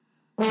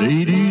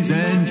Ladies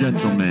and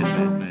gentlemen,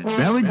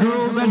 Valley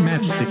Girls and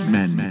Matchstick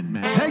Men,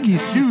 Peggy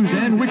Sue's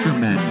and Wicker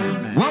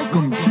Men,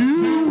 welcome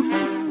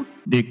to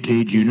Nick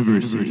Cage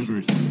University.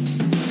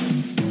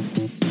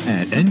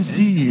 At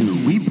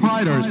NCU, we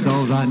pride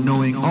ourselves on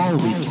knowing all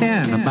we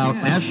can about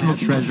national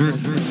treasure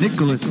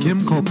Nicholas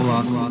Kim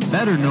Coppola,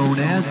 better known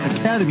as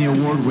Academy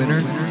Award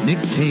winner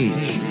Nick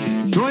Cage.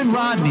 Join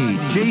Rodney,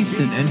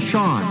 Jason, and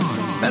Sean,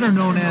 better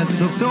known as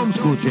the Film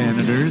School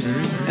Janitors,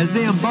 as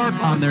they embark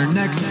on their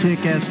next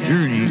kick-ass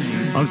journey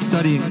of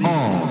studying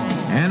all,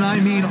 and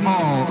I mean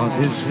all, of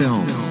his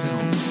films.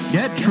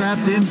 Get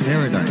trapped in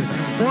paradise,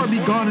 or be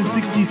gone in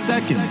 60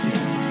 seconds.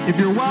 If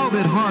you're wild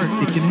at heart,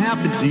 it can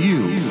happen to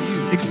you.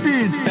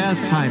 Experience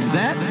Fast Times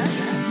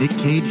at Nick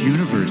Cage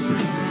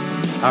University.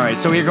 All right,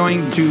 so we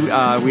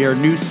are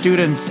new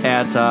students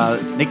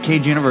at Nick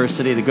Cage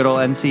University, the good old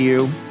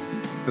NCU.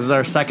 This is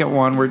our second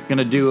one. We're going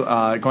to do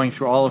going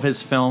through all of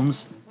his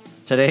films.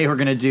 Today we're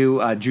going to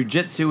do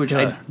Jiu-Jitsu, which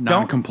I don't...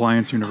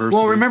 Non-compliance university.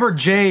 Well, remember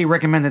Jay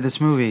recommended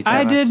this movie to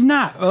I us. did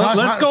not.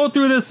 Let's go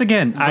through this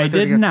again. I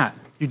did not.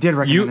 You did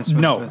recommend this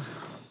movie to us.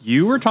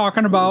 You were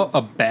talking about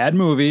a bad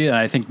movie, and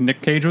I think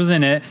Nick Cage was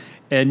in it,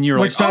 and you're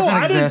Which like,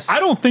 doesn't exist. I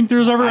don't think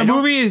there's ever a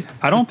movie.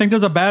 I don't think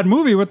there's a bad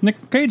movie with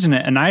Nick Cage in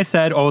it. And I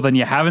said, oh, then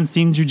you haven't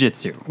seen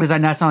Jiu-Jitsu. Does that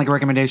not sound like a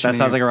recommendation? That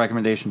sounds like a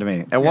recommendation to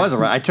me. It was.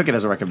 I took it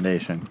as a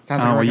recommendation.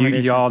 Sounds like a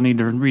recommendation. You all need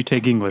to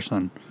retake English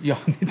then. Y'all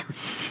need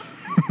to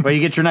But you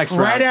get your next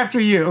round. right after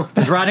you.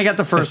 Because Rodney got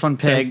the first one,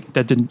 Pig.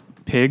 That didn't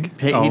pig.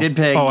 He did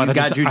Pig. Oh, You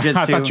got Jiu-Jitsu.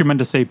 I thought you meant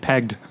to say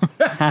pegged.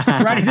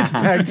 Rodney did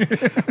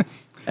pegged.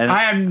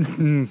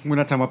 And We're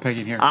not talking about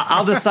pegging here.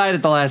 I'll decide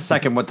at the last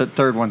second what the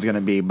third one's going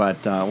to be,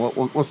 but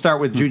we'll start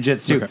with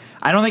Jiu-Jitsu. Okay.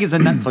 I don't think it's a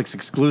Netflix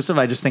exclusive.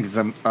 I just think it's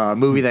a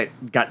movie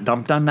that got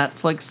dumped on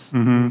Netflix.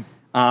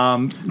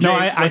 No,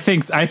 I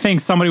think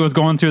somebody was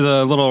going through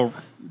the little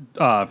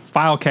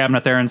file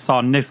cabinet there and saw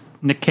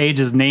Nick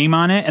Cage's name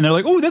on it, and they're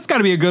like, "Oh, that's got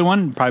to be a good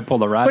one." Probably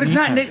pulled a Rodney. But it's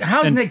not Nick.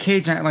 How's Nick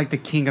Cage not like the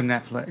king of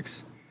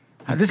Netflix?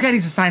 This guy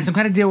needs to sign some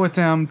kind of deal with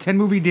them.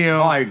 10-movie deal.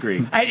 Oh, I agree.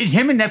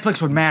 Him and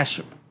Netflix would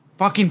mash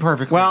fucking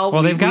perfectly.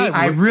 Well, they've got.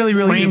 I really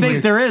We do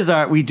think there is.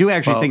 We do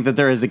actually think that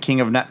there is a king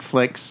of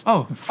Netflix.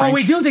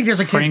 We do think there's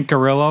a Frank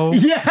Grillo.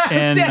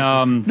 Yes.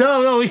 And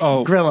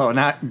no. Grillo,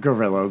 not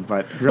Gorillo,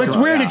 but Grillo. But it's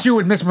weird that you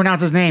would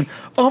mispronounce his name,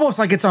 almost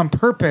like it's on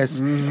purpose,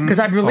 because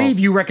I believe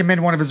you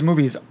recommend one of his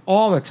movies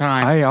all the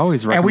time. I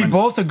always recommend. And we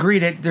both agree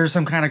that there's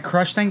some kind of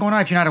crush thing going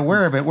on. If you're not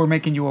aware of it, we're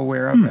making you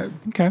aware of it.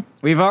 Okay.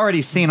 We've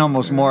already seen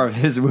almost more of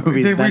his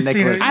movies We've than seen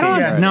Nicolas it.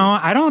 Cage.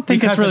 I don't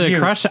think Because it's really of a you.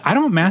 crush. I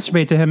don't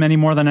masturbate to him any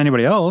more than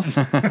anybody else.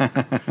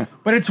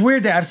 But it's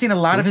weird that I've seen a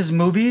lot of his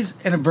movies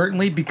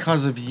inadvertently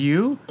because of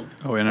you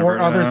or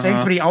other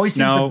things, but he always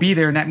seems to be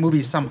there in that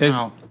movie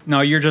somehow.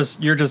 No, you're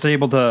just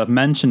able to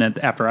mention it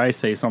after I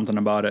say something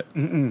about it.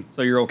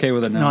 So you're okay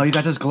with it now. No, you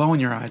got this glow in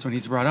your eyes when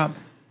he's brought up.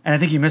 And I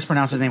think you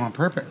mispronounce his name on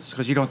purpose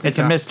because you don't think It's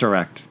a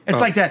misdirect.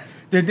 It's like that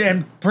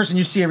the person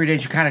you see every day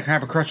that you kind of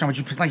have a crush on,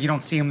 but you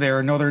don't see him there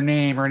or know their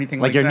name or anything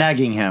like that. Like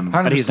you're negging him,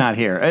 but he's not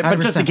here. But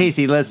just in 100%. case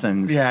he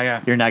listens,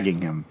 Yeah. you're negging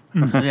him.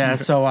 Yeah,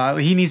 so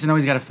he needs to know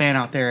he's got a fan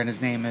out there, and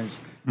his name is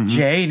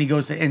Jay, and he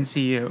goes to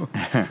NCU.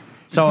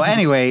 So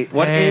anyway,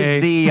 what Hey.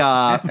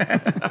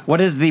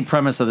 is the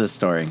premise of this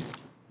story?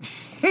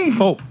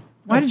 Oh,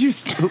 Why did you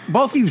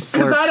both of you Because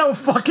slurp? I don't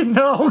fucking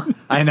know.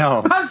 I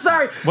know. I'm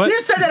sorry. What? You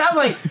said that. I'm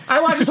like,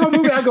 I watch this whole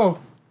movie, and I go,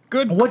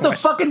 good. what the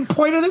fucking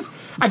point of this?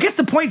 I guess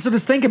the point is so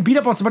this thing can beat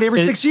up on somebody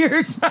every 6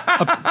 years.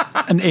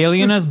 An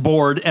alien is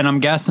bored, and I'm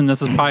guessing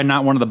this is probably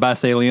not one of the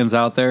best aliens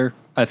out there.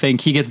 I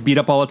think he gets beat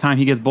up all the time.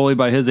 He gets bullied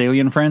by his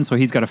alien friends, so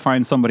he's got to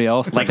find somebody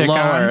else to like pick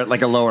lower, on.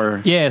 like a lower.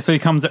 Yeah, so he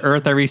comes to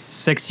Earth every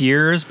 6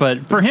 years,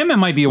 but for him it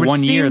might be a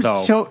 1 year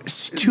though. Too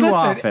Listen,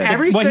 often.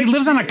 every But he 6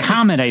 lives on a years-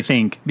 comet, I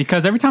think,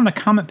 because every time the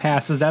comet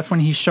passes, that's when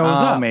he shows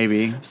up.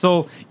 Maybe.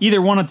 So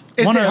either one of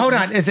Hold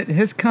on. Is it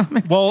his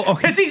comment? Well,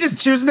 okay. Is he just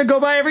choosing to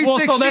go by every 6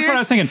 years? so that's what I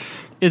was thinking.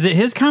 Is it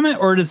his comment,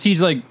 or does he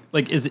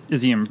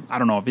is he in, I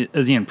don't know,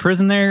 is he in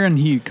prison there and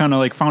he kind of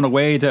like found a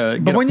way to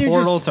get But when a you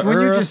portal just to when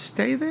Earth? you just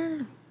stay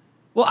there.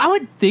 Well, I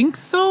would think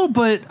so,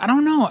 but I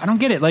don't know. I don't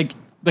get it. Like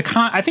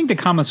I think the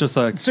comet's just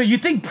a. So you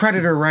think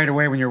Predator right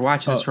away when you're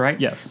watching this, right?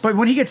 yes. But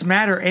when he gets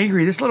mad or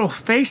angry, this little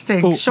face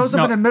thing shows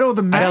up in the middle of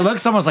the map. It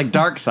looks almost like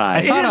Dark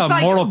Side.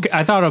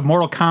 I thought of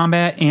Mortal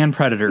Kombat and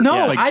Predator. No,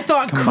 Yeah, like, I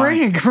thought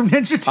combined. Krang from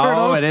Ninja Turtles.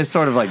 Oh, it is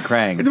sort of like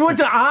Krang. With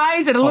the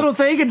eyes and a little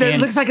thing, and it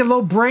and looks like a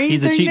little brain.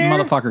 He's a thing cheating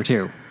there. motherfucker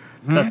too.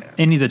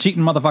 And he's a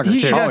cheating motherfucker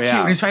He too. does yeah. cheat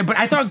when he's fighting. But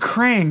I thought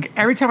Krang.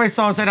 Every time I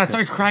saw his head, I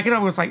started cracking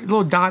up. It was like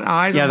little dot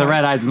eyes. Yeah, I'm the like,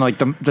 red eyes and like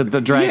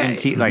the dragon Yeah.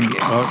 teeth. Like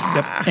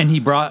Yep. And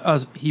he brought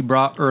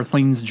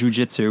Earthlings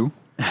jujitsu.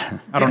 I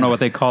don't know what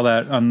they call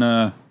that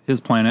on his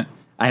planet.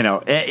 I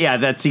know. Yeah,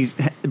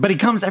 but he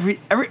comes every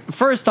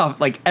first off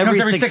like every,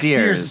 comes every 6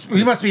 years.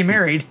 He must be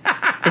married.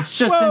 It's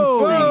just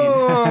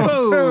Whoa.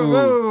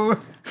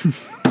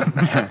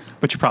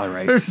 But you're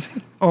probably right.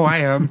 Oh, I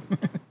am.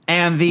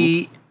 And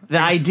the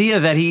idea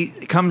that he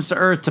comes to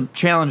Earth to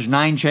challenge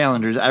 9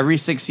 challengers every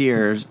 6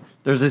 years.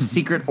 There's a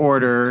secret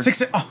order.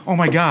 Oh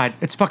my God!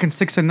 It's fucking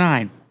 6 and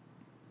 9.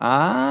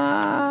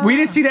 Ah, We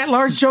didn't see that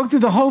large joke through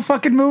the whole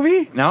fucking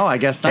movie? No, I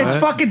guess not. It's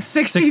fucking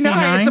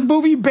 69. It's a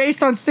movie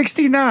based on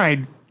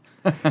 69.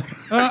 Come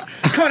on,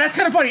 that's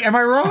kind of funny. Am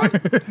I wrong?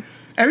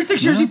 Every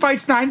 6 years he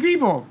fights 9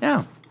 people.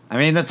 Yeah. I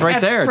mean, that's right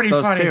there. It's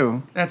those funny.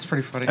 two. That's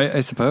pretty funny.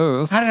 I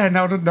suppose. How did I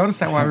notice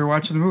that while we were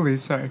watching the movie?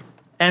 Sorry.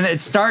 And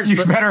it starts...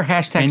 You better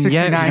hashtag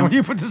 69 when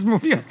you put this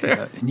movie up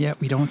there. And yet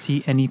we don't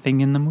see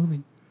anything in the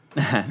movie.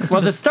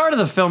 Well, the start of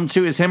the film,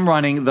 too, is him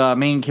running the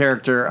main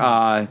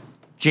character,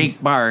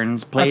 Jake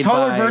Barnes, played by... A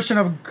taller version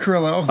of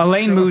Krillo.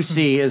 Alain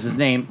Moussi is his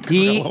name.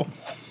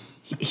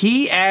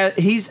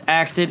 He's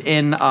acted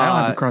in... I don't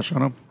have to crush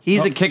on him.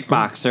 He's a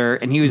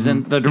kickboxer, and he was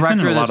in... The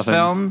director of this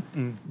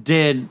film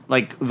did,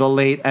 like, the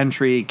late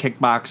entry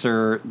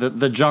kickboxer,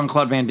 the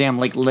Jean-Claude Van Damme,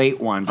 like, late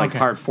ones, like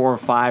part 4 or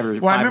 5 or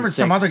 5 Well, I remember or 6.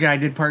 some other guy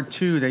did part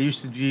 2 that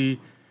used to be...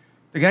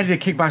 The guy who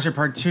did Kickboxer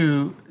part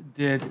 2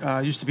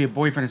 used to be a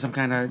boyfriend in some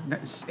kind of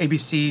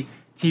ABC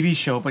TV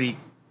show, but he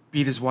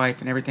beat his wife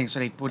and everything, so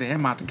they put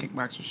him out the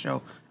Kickboxer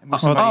show.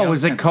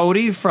 Was it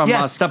Cody from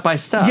Step by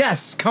Step?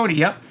 Yes, Cody,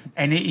 yep.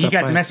 And he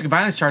got domestic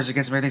violence charges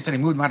against him and everything, so they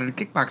moved him out of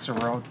the Kickboxer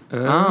world.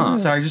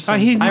 So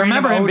I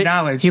remember him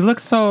knowledge. He looked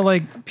so,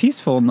 like,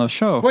 peaceful in the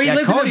show. Well, he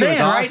lived in a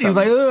van, right? He was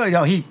like, oh,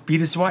 no, he beat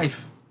his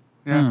wife.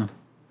 Yeah.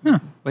 Well,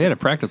 he had to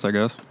practice, I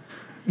guess.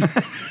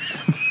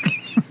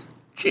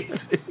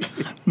 Jesus.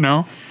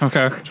 No?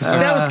 Okay.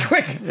 That was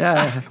quick.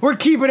 Yeah. We're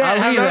keeping it. I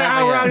don't know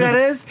how wrong that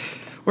is.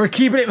 We're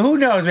keeping it. Who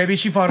knows? Maybe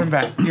she fought him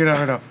back. You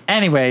never know.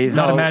 Anyway,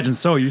 Not imagine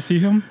so. You see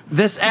him?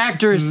 This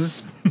actor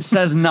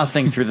says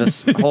nothing through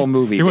this whole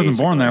movie. He wasn't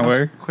born that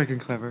way. Quick and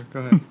clever.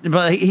 Go ahead.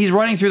 But he's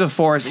running through the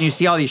forest, and you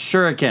see all these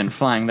shuriken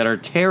flying that are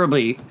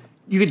terribly...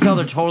 You can tell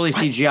they're totally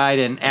CGI'd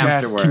in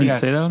afterwards. Can you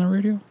say that on the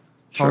radio?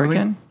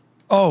 Shuriken?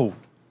 Oh,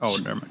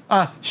 never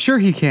mind. Sure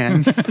he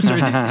can.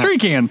 Sure he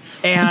can.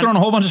 And I'm throwing a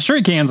whole bunch of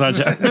shurikens at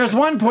you. There's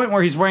one point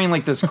where he's wearing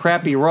like this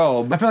crappy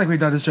robe. I feel like we've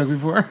done this joke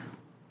before.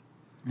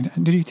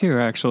 Did he too,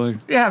 actually?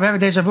 Yeah, I'm having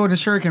deja vu in the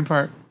shuriken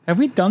part. Have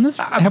we done this?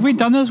 Have we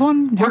done this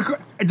one?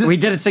 We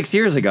did it 6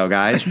 years ago,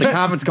 guys. The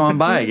comment's going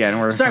by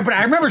again. Sorry, but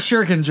I remember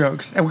shuriken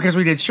jokes because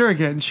we did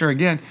shuriken, sure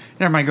again.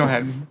 Never mind, go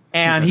ahead.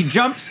 And he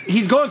jumps.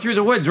 He's going through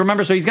the woods.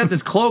 Remember, so he's got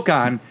this cloak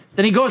on.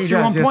 Then he goes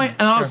through one point,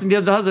 and all of a sudden he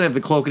doesn't have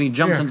the cloak, and he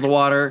jumps into the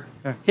water,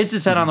 hits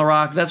his head on the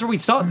rock. That's where we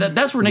saw.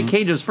 That's where Nick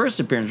Cage's first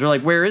appearance. We're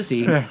like, where is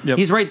he? Yep.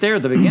 He's right there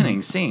at the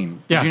beginning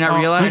scene. Did you not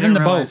realize? He's in the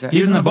boat.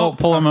 He's in the boat,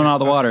 pulling him out of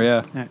the water.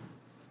 Yeah.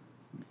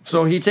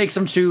 So he takes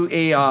him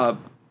to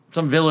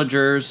some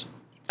villagers.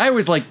 I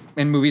always like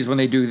in movies when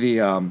they do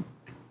the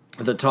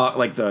talk,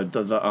 like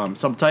the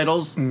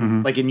subtitles,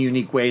 like in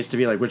unique ways to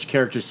be like which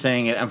character's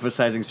saying it,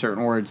 emphasizing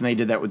certain words. And they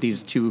did that with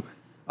these two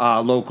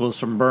locals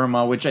from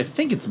Burma, which I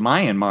think it's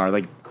Myanmar.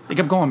 Like they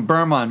kept going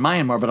Burma and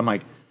Myanmar, but I'm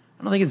like,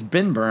 I don't think it's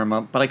been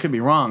Burma, but I could be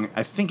wrong.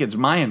 I think it's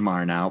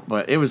Myanmar now,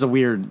 but it was a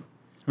weird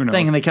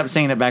thing, and they kept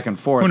saying it back and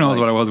forth. Who knows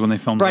what it was when they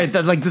filmed it? Right,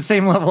 like the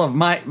same level of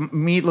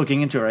me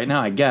looking into it right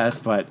now, I guess,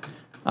 but.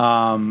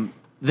 Their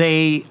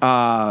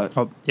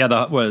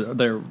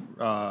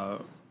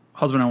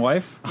husband and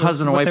wife,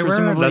 presumably.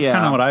 That's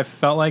kind of what I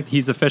felt like.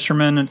 He's a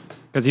fisherman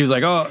because he was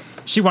like, oh,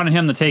 she wanted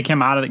him to take him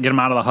get him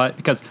out of the hut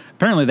because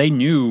apparently they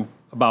knew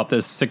about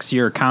this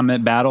 6-year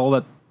comet battle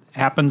that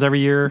happens every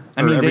year.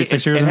 I mean, every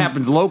 6 years. It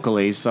happens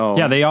locally, so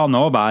yeah, they all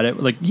know about it.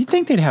 Like you'd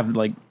think they'd have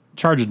like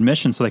charge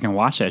admission so they can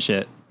watch that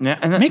shit. Yeah,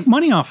 and make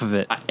money off of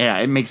it. Yeah,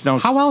 it makes no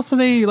sense. How else do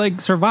they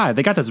like survive?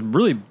 They got this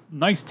really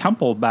nice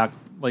temple back.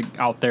 Like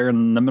out there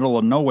in the middle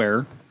of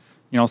nowhere,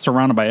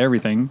 surrounded by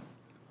everything.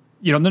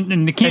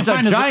 And they can't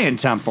find a giant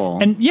temple,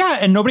 and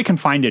nobody can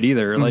find it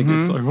either. Like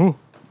it's like, oh,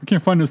 we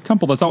can't find this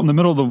temple that's out in the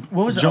middle of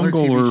the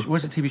jungle. What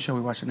was the TV show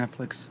we watched on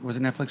Netflix? Was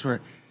it Netflix where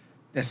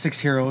the 6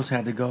 heroes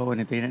had to go, and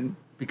if they didn't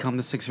become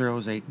the 6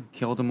 heroes, they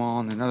killed them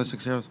all, and another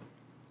 6 heroes?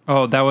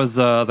 Oh, that was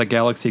the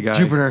Galaxy guy,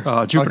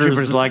 Jupiter.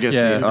 Jupiter's Legacy.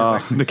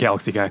 Yeah, the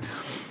Galaxy guy.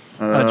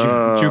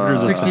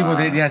 Jupiter's 6 people.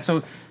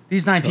 So.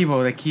 These 9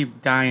 people that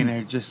keep dying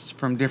are just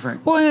from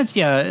different. Well, it's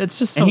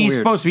just so and he's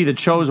weird. Supposed to be the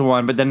chosen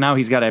one, but then now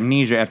he's got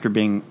amnesia after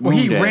being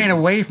wounded. He ran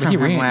away from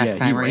him last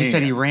time, right? He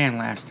said he ran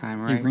last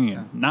time, right? He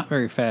ran. Not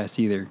very fast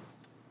either.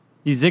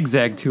 He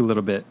zigzagged too a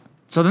little bit.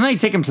 So then they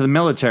take him to the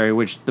military,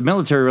 which the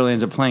military really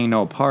ends up playing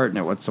no part in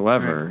it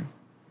whatsoever. Right.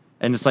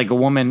 And it's like a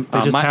woman. They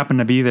just happened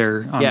to be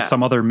there on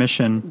some other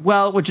mission.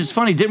 Well, which is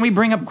funny. Didn't we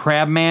bring up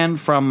Crabman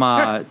from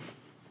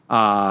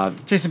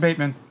Jason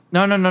Bateman?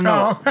 No.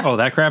 Oh,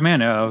 that Crabman?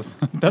 No,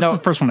 that's the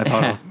first one I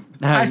thought of.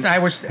 I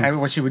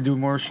wish he would do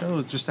more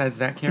shows just as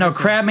that character. No,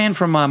 Crabman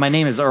from My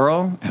Name is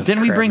Earl.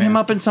 Didn't we bring him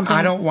up in something?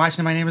 I don't watch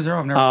My Name is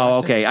Earl. I've never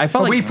watched okay. It. I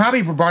felt like we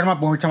probably brought him up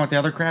when we were talking about the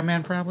other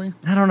Crabman, probably.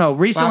 I don't know.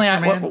 Recently,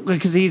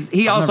 because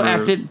he also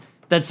acted.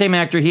 That same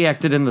actor, he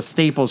acted in the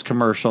Staples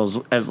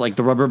commercials as like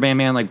the Rubber Band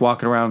Man, like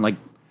walking around like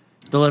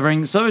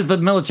delivering. So it was the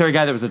military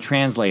guy that was the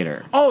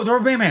translator. Oh, the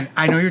Rubber Band Man.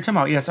 I know you're talking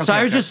about. Yes. Okay, so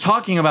I was just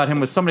talking about him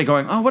with somebody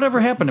going, "Oh, whatever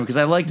happened to him?" Because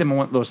I liked him in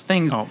one of those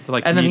things. Oh,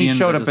 like and then he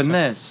showed up in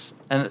this,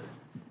 and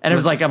And it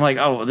was like, I'm like,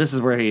 oh, this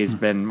is where he's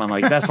been. I'm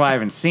like, that's why I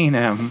haven't seen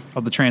him. Oh,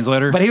 the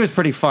translator. But he was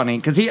pretty funny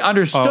because he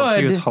understood. Oh,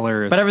 he was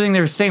hilarious. But everything they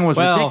were saying was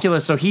Well,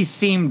 ridiculous. So he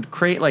seemed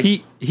like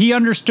he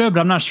understood,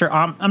 but I'm not sure.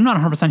 I'm not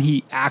 100%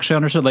 he actually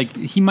understood. Like,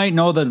 he might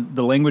know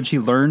the language he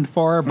learned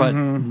for, but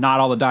not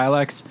all the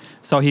dialects.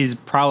 So he's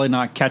probably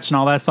not catching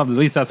all that stuff. At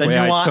least that's the way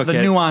I took the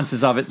it.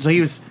 nuances of it. So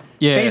he was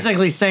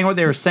basically saying what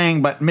they were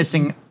saying, but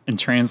missing And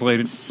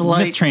translated.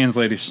 Slight-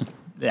 mistranslation.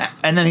 Yeah.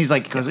 And then he's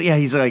like,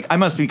 I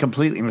must be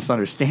completely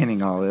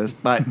misunderstanding all this.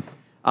 But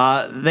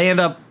they end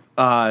up,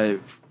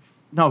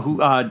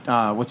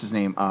 what's his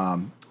name?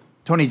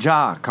 Tony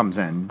Jaa comes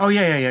in. Oh,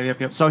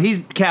 yep. So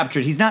he's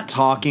captured. He's not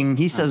talking.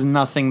 He says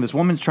nothing. This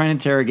woman's trying to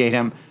interrogate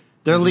him.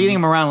 They're leading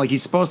him around like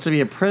he's supposed to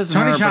be a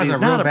prisoner. Tony but Jaa's he's a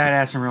real not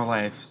badass in real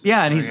life.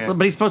 Yeah, and he's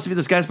supposed to be,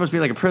 this guy's supposed to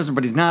be like a prisoner,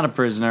 but he's not a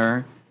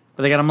prisoner.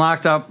 But they got him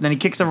locked up. Then he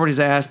kicks everybody's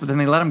ass, but then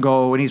they let him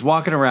go, and he's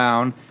walking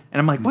around. And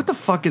I'm like, what the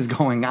fuck is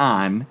going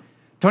on?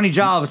 Tony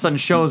Jaa all of a sudden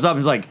shows up and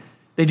is like,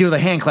 they do the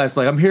hand clasp,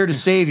 like, I'm here to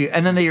save you.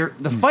 And then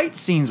the fight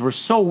scenes were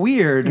so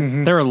weird.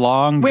 They were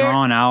long,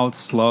 drawn out,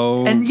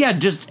 slow. And yeah,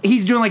 just,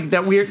 he's doing like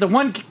that weird, the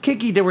one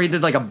kick he did where he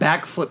did like a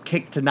backflip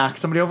kick to knock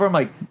somebody over. I'm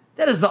like,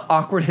 that is the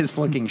awkwardest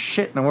looking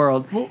shit in the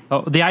world.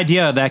 The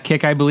idea of that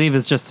kick, I believe,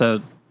 is just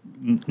to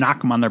knock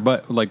them on their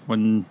butt, like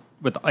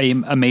with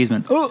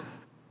amazement. Oh,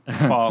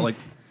 fall like.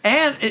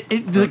 And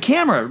the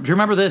camera. Do you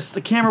remember this?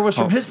 The camera was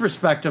from his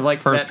perspective, like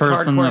first that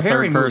person, Hardcore the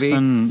Harry third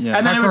person. movie. Yeah.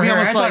 And then it would Hardcore be Harry. I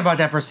almost thought like about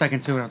that for a second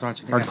too when I was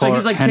watching it. Hardcore so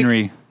he's like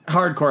Henry.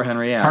 Hardcore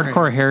Henry, yeah.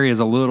 Hardcore Harry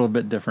is a little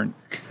bit different.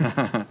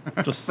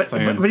 Just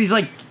saying. But he's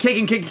like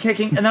kicking,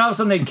 and then all of a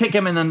sudden they kick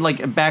him, and then like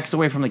it backs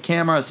away from the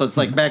camera, so it's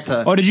like back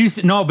to. Oh, did you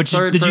see? No, but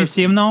did you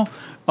see him though?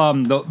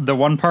 The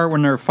one part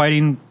when they're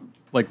fighting,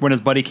 like when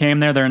his buddy came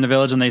there, they're in the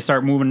village and they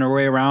start moving their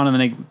way around, and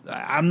then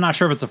I'm not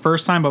sure if it's the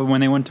first time, but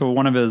when they went to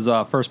one of his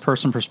first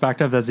person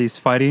perspective as he's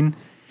fighting,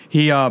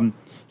 he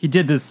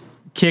did this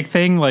kick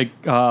thing like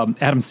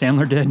Adam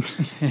Sandler did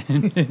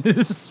in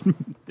his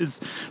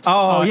yes.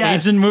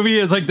 Asian movie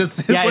is like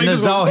this. Yeah, in the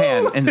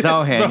Zohan. In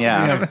Zohan,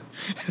 yeah.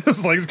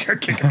 His legs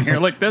start kicking here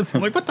like this.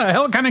 I'm like, what the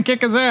hell kind of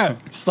kick is that?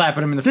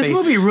 Slapping him in the This face.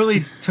 movie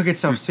really took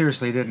itself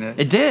seriously, didn't it?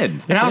 It did.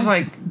 And I was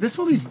like, this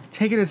movie's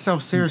taking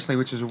itself seriously,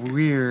 which is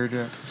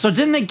weird. So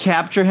didn't they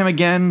capture him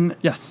again?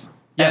 Yes.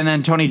 And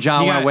then Tony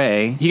Jaa went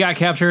away. He got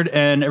captured,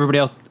 and everybody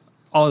else,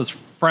 all his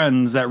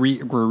friends that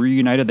were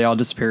reunited, they all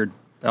disappeared.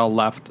 They all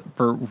left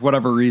for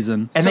whatever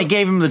reason. And they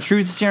gave him the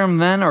truth serum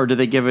then, or did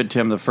they give it to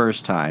him the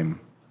first time?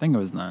 I think it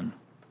was then.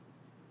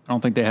 I don't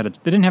think they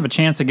didn't have a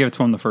chance to give it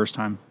to him the first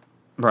time.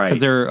 Right.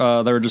 Because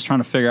they were just trying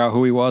to figure out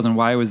who he was and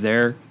why he was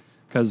there.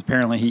 Because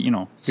apparently he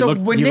When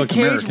looked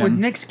American.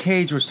 Nick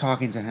Cage was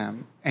talking to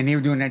him, and they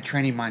were doing that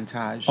training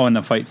montage. Oh, in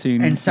the fight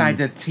scene inside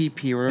the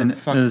teepee where in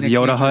fuck his Nick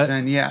Yoda Cage hut? was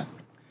in, yeah.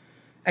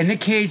 And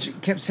Nick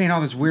Cage kept saying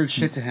all this weird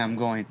shit to him,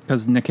 going,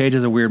 Because Nick Cage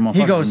is a weird motherfucker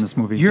he goes, in this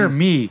movie. "You're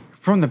me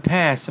from the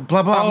past."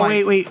 Blah blah. Oh, I'm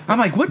like, wait. I'm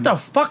like, what the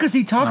fuck is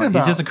he talking about?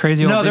 He's just a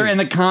crazy old No, they're dude. in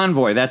the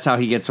convoy. That's how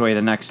he gets away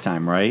the next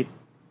time, right?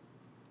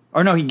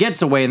 Or no, he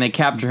gets away and they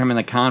capture him in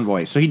the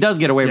convoy. So he does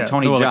get away with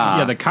Tony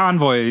Jaa. The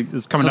convoy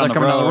is coming So down they're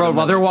coming down the road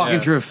while they're walking yeah.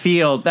 through a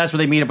field. That's where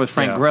they meet up with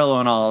Frank Yeah. Grillo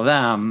and all of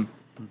them.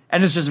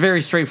 And it's just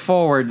very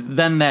straightforward.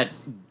 Then that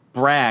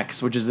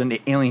Brax, which is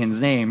the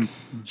alien's name,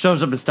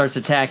 shows up and starts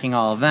attacking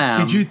all of them.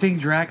 Did you think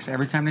Drax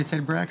every time they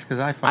said Brax? Because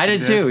I fucking I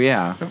did too,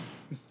 yeah.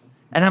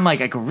 And I'm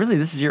like, I go, really?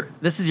 This is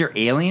your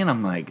alien?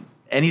 I'm like,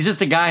 and he's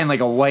just a guy in like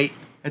a white.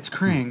 It's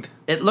Krang.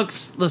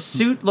 The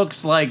suit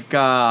looks like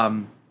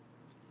kind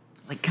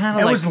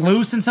of It like was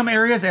loose in some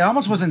areas. It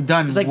almost wasn't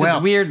done like this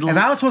well. weird If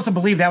I was supposed to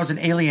believe that was an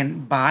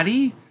alien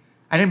body,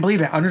 I didn't believe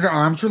that. Under the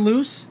arms were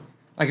loose,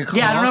 like a cloth,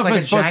 yeah. I don't know if like it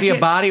was supposed to be a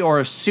jacket. body or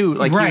a suit,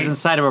 like he was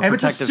inside of a If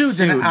it's protective a suit,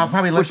 suit. then I'll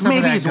probably let which some of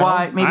maybe that is go.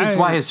 why it's I-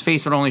 why his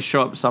face would only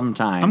show up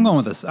sometimes. I'm going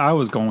with this. I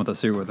was going with the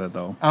suit with it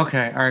though.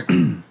 Okay, all right.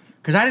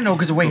 Because I didn't know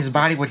because the way his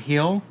body would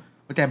heal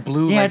with that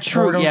blue Yeah, like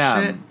true, Tordo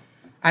yeah. shit.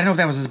 I didn't know if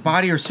that was his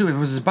body or suit. If it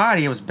was his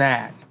body, it was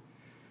bad. If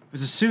it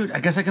was a suit, I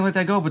guess I can let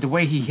that go. But the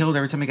way he healed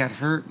every time he got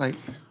hurt, like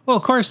Well,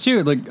 of course,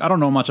 too. Like, I don't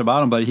know much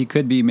about him, but he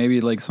could be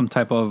maybe like some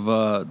type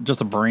of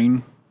just a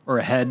brain or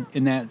a head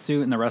in that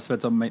suit, and the rest of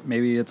it's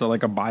maybe it's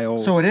like a bio.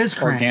 So it is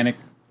Krang. organic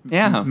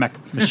Yeah.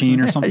 machine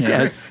or something.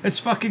 Yes. it's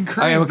fucking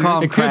crazy. I would call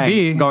him It could Krang,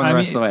 be going the I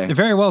rest of the mean, way. It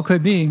very well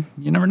could be.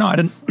 You never know. I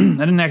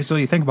didn't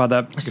actually think about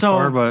that before,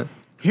 So but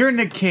hearing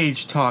Nick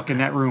Cage talk in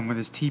that room with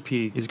his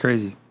TP he's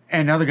crazy.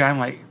 and the other guy, I'm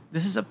like,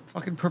 this is a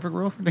fucking perfect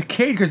role for Nick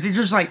Cage because he's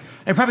just like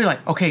they're probably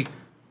like, okay,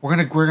 we're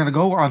gonna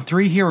go on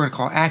 3 here. We're gonna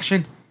call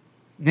action.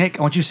 Nick,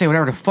 I want you to say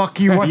whatever the fuck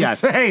you want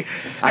Yes. to say.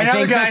 I And the other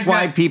think that's guy's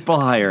why got- people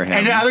hire him.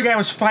 And the other guy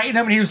was fighting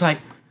him, and he was like,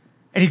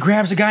 and he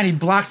grabs the guy and he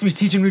blocks him. He's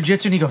teaching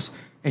jujitsu, and he goes,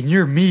 "And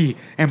you're me,"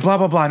 and blah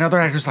blah blah. Another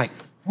actor's like,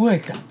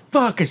 "What the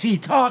fuck is he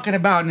talking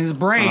about in his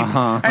brain?"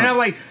 And I'm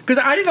like, because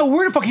I didn't know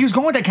where the fuck he was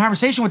going with that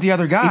conversation with the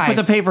other guy. He put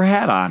the paper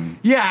hat on.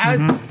 yeah,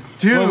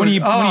 dude. Well, when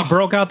he oh.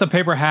 broke out the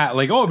paper hat,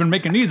 like, oh, I've been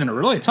making these and they're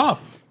really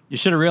tough. You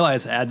should have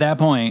realized at that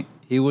point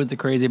he was the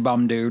crazy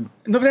bum dude.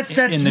 No, but that's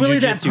in the really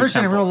that jujitsu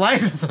person temple. in real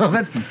life. Though.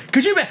 That's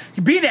because you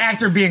being an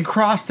actor being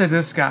crossed to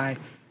this guy.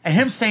 and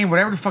him saying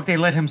whatever the fuck they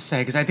let him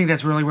say, because I think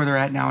that's really where they're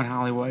at now in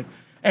Hollywood.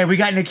 Hey, we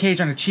got Nick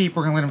Cage on the cheap.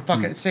 We're gonna let him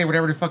fucking say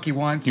whatever the fuck he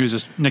wants. He was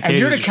just Nick and Cage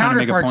you're the was just trying to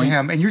make a counterpart to point.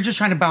 him, and you're just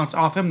trying to bounce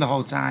off him the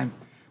whole time.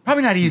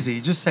 Probably not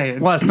easy. Just say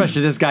it. Well,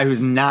 especially this guy who's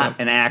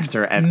not an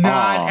actor at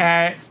Not all.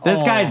 at This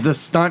all. guy's the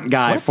stunt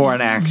guy for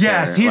an actor.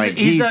 Yes,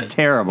 he's a-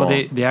 terrible.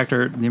 Well, the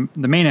actor, the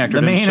main actor,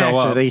 The didn't main show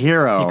actor, up. the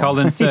hero. He called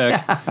in sick,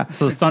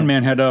 so the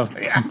stuntman had to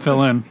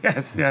fill in.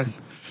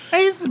 Yes.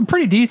 Hey, he's a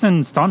pretty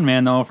decent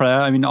stuntman though for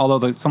that. I mean,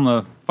 although some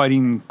of the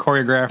fighting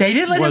choreography, They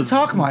didn't let him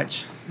talk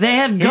much. They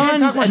had didn't talk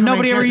guns, much and for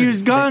nobody main ever characters.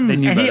 used guns. They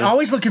knew And he better.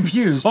 always looked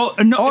confused. Well,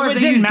 no, Or it if they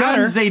didn't used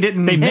matter. guns, they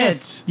didn't They hit.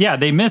 missed. Yeah,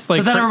 they missed like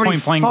so then everybody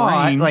point blank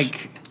fought, range.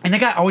 like, And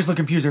that guy always looked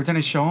confused every time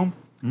they show him.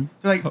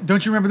 They're like,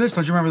 "Don't you remember this?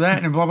 Don't you remember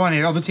that?" And blah blah. And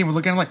the other team would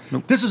look at him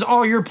like, "This is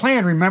all your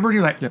plan, remember?" And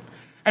you're like,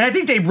 and I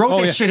think they wrote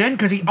that shit in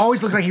because he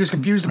always looked like he was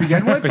confused to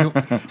begin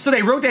with. So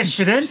they wrote that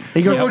shit in.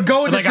 So it would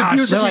go with this like,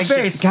 confused they're look like,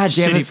 face. God damn,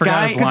 Shit, he this forgot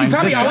guy, his lines. He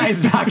probably this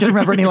always- guy's not going to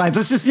remember any lines.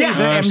 Let's just say he's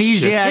an Oh, shit.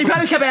 amnesiac. He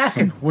probably kept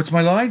asking, "What's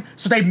my line?"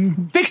 So they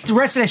fixed the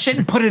rest of that shit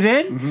and put it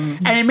in,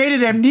 and they made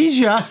it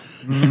amnesia,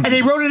 and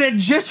they wrote it in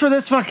just for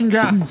this fucking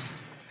guy.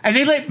 And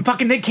they let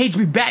fucking Nick Cage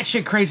be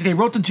batshit crazy. They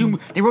wrote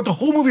the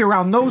whole movie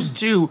around those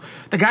two.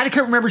 The guy that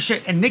couldn't remember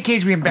shit, and Nick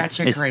Cage being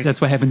batshit crazy.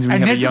 That's what happens when you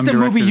and have a this young is the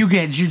movie director. you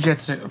get,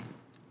 Jiu-Jitsu.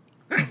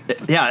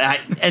 Yeah,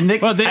 and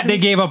Nick, Well, they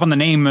gave up on the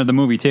name of the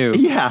movie too.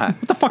 yeah.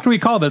 What the fuck do we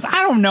call this? I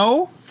don't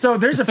know. So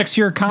there's A a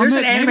 6-year comic, There's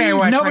an anime maybe? I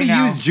watch Nobody right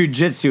now. used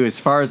jujitsu, as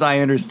far as I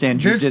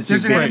understand. There's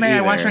Jujitsu. an anime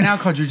I watch either. right now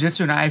called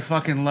Jiu-Jitsu, and I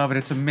fucking love it.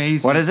 It's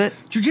amazing. What is it?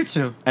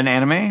 Jiu-Jitsu. An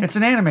anime? It's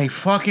an anime,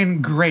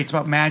 fucking great. It's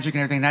about magic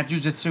and everything, not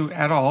Jiu-Jitsu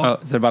at all. Oh,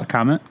 is it about a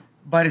comment?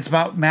 But it's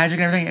about magic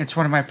and everything. It's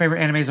one of my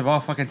favorite animes of all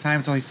fucking time.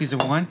 It's only season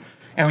 1.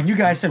 And when you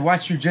guys said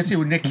watch Jiu-Jitsu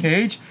with Nick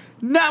Cage,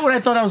 not what I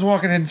thought I was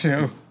walking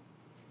into.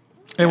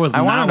 It was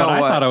I wanna not what know I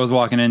what- thought I was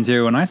walking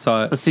into when I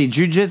saw it. Let's see.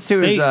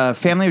 Jiu-Jitsu is They- a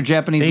family of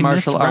Japanese they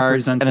martial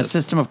arts misrepresent and a this.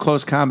 system of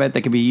close combat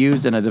that can be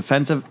used in a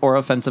defensive or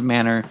offensive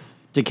manner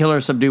to kill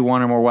or subdue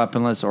one or more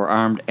weaponless or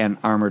armed and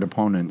armored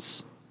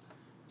opponents.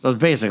 So it's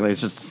basically,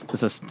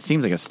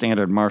 seems like a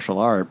standard martial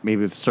art,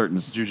 maybe with certain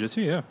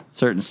Jiu-Jitsu, yeah.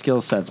 skill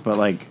sets, but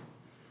like,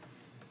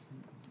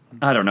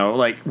 I don't know,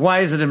 like, why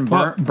is it in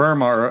Well-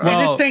 Burma? Or, And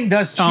Well, this thing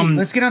does cheat.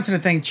 Let's get onto the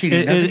thing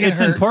cheating. Does it get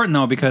It's hurt important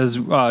though because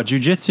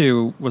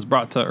Jiu-Jitsu was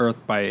brought to Earth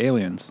by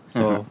aliens.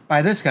 So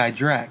by this guy,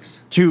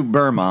 Drax. to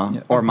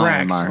Burma or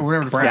Brax, Myanmar. or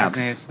whatever the fuck his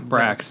name is.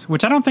 Brax,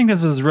 which I don't think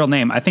this is his real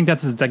name. I think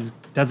that's his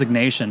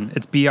designation.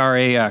 It's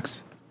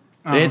Brax.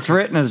 It's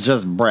written as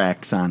just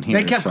Brax on here.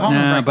 They kept so- calling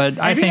Nah, him Brax. but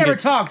I If he think never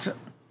it's- talked,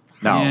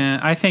 No. Yeah,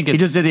 I think it's He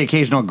just did the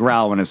occasional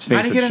growl when his how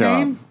face did he would get a show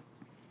name?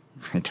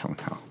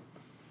 up.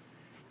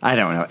 I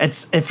don't know.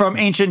 It's from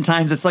ancient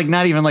times. It's like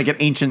not even like an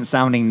ancient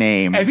sounding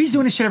name. If he's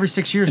doing this shit every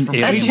 6 years from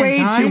That's ancient way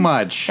too times,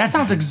 much. That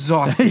sounds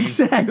exhausting.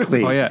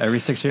 Exactly. Oh yeah, every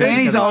 6 years. And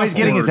he's always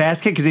getting his awkward.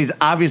 ass kicked because he's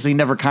obviously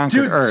never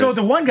conquered Dude, Earth. so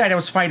the one guy that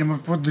was fighting him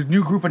for the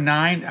new group of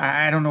 9,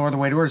 I don't know the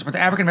way it works, but the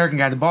African American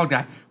guy, the bald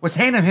guy, was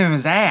handing him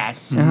his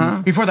ass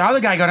before the other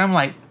guy got him. I'm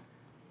like,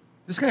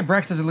 this guy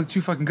Brax doesn't look too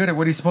fucking good at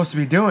what he's supposed to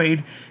be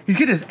doing. He's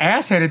getting his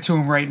ass handed to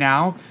him right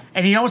now,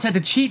 and he almost had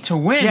to cheat to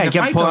win. Yeah, he to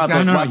kept fight pulling those out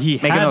guys. those No, wep- he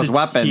making had those to,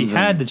 weapons He and-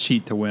 had to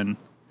cheat to win,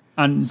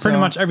 on So- pretty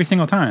much every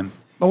single time.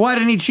 but why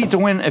didn't he cheat to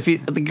win?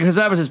 Because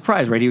that was his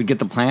prize, right? He would get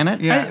the planet.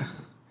 Yeah.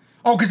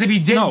 Oh, because if he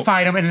didn't No.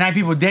 fight him and the 9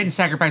 people didn't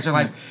sacrifice their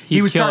lives,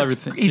 he would kill start.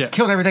 everything. He's Yeah.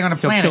 killed everything on the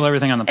He'll planet. kill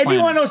everything on the It'd be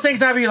planet. one of those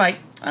things I'd be like,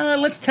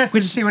 let's test it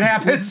and see what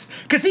happens,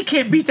 because he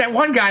can't beat that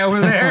one guy over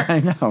there. I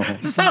know.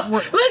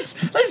 So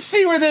let's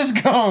see where this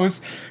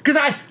goes. Because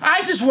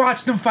I just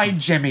watched him fight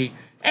Jimmy,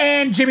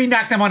 and Jimmy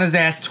knocked him on his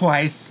ass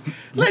twice.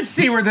 Let's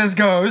see where this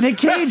goes. Nick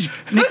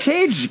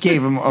Cage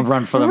gave him a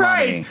run for the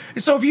Right. money.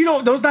 So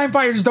if those 9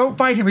 fighters don't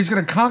fight him, he's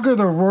going to conquer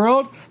the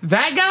world.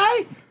 That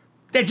guy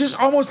that just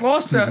almost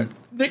lost to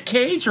Nick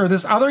Cage or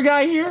this other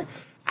guy here,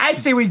 I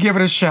say we give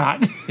it a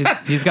shot.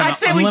 He's I got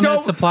say an we unlimited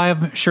don't- supply of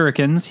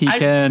shurikens. He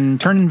can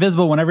turn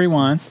invisible whenever he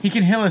wants. He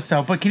can heal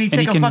himself, but can he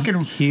take he a can fucking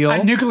heal.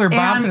 a nuclear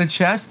bomb And- to the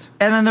chest?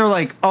 And then they're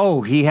like,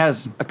 oh, he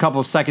has a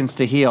couple seconds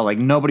to heal. Like,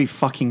 nobody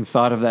fucking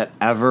thought of that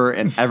ever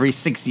in every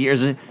 6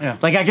 years. Yeah.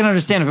 Like, I can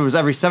understand if it was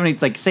every 70,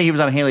 like, say he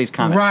was on Haley's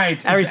Comet.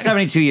 Right. Every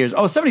 72 years.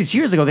 Oh, 72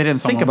 years ago, they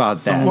didn't think about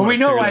that. Well, we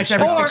know why it's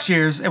every Or- 6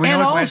 years, and we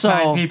and know it's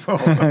also- 9 people.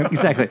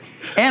 Exactly.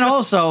 And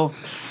also,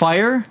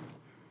 fire.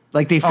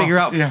 Like, they figure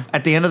out yeah.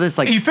 at the end of this,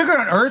 like, You figure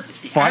on Earth,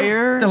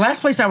 Fire? the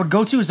last place I would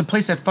go to is the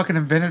place that fucking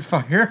invented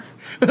fire.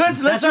 let's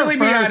that's our really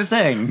be first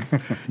honest.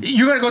 thing.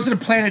 You gotta go to the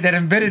planet that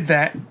invented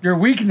that, your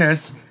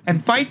weakness,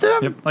 and fight them.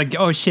 Yep. Like,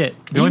 oh shit.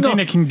 The You only can thing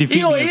go- that can defeat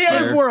you go me is any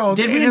other fire. world.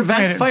 Did we any invent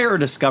planet. fire or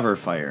discover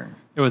fire?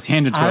 It was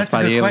handed to us That's a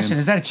by good the aliens. question.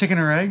 Is that a chicken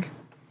or egg?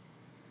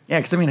 Yeah,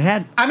 because, I mean, it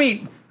had. I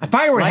mean, a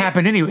fire would Light-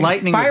 happen anyway.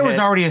 lightning Fire would was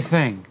hit. already a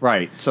thing.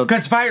 Right. So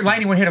Because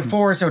lightning would hit a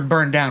forest, it would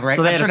burn down, right?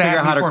 So they had That's to what figure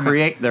out how happened to before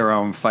create their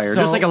own fire.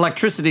 So- Just like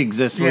electricity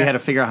exists, we Yeah. had to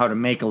figure out how to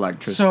make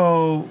electricity.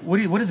 So what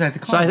is that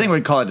called? So I think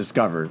we'd call it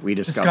discover. We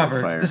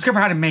discovered fire. Discover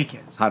how to make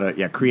it. How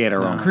to create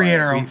our own Create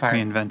fire. our own We fire.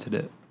 invented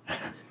it.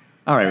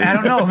 All right. I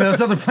don't know. Those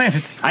other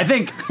planets. I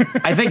think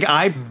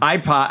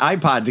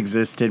iPods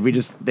existed. We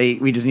just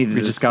needed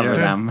to discover yeah.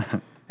 them.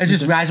 It's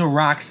just guys with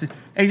rocks.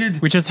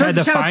 We just had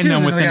to find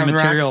them with the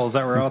materials rocks.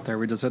 that were out there.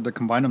 We just had to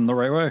combine them the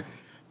right way.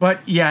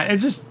 But yeah,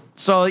 it's just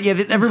So yeah,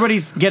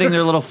 everybody's getting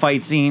their little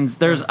fight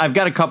scenes. I've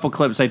got a couple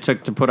clips I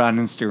took to put on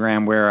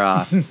Instagram where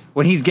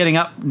when he's getting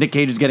up, Nick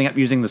Cage is getting up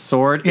using the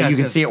sword, and you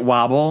can see it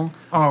wobble.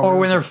 Oh, or when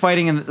really? they're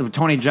fighting, and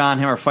Tony Jaa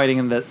and him are fighting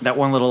in that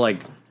one little like.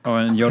 Oh,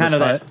 and Yoda's Kind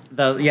of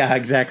fight? yeah,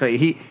 exactly.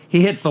 He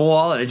hits the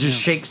wall and it just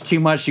shakes too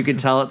much. You can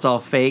tell it's all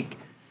fake,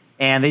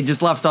 and they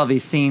just left all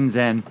these scenes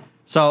in.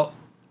 So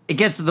it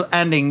gets to the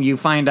ending. You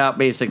find out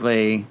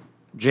basically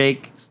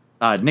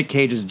Nick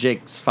Cage is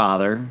Jake's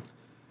father,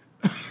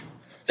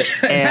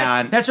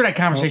 and that's where that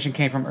conversation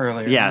came from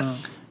earlier.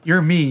 yes,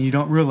 You're mean. You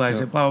don't realize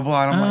it. Blah blah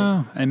blah. And I'm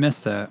like, Oh, I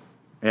missed that.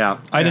 yeah,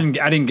 I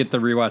didn't get to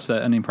rewatch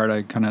that ending part.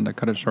 I kind of had to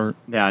cut it short.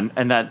 yeah,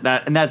 and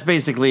that's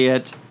basically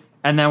it.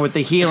 And then with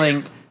the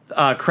healing,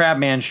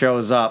 Crabman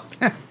shows up.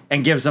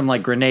 And gives him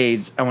like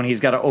grenades, and when he's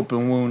got an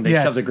open wound, they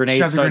shove the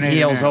grenade so it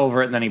heals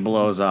over it, and then he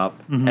blows up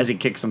as he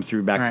kicks him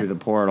through through the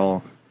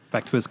portal.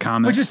 Back to his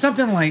comment. which is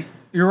something like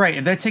you're right.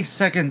 If that takes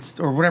seconds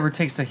or whatever it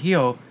takes to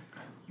heal,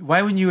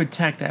 why wouldn't you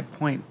attack that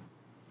point?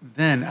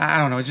 Then I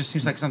don't know. It just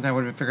seems like something I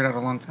would have figured out a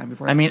long time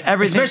before. I mean,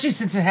 everything, especially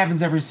since it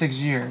happens every 6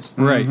 years.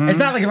 right. It's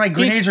not like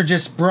grenades are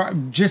just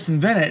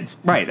invented.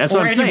 Right, that's or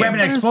what I'm any saying. weapon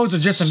that explodes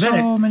is just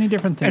invented. So many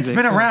different things. It's they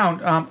been could- around.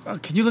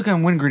 Can you look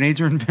on when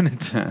grenades were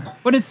invented?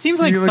 But it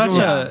seems like You look such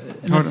at-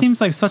 a. Hold It seems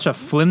like such a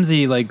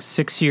flimsy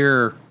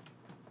 6-year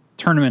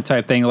tournament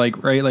type thing.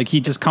 Like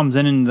he just comes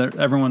in and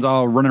everyone's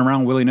all running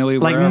around willy nilly.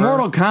 like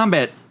Mortal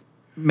Kombat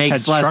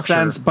makes Had less structure.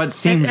 sense, but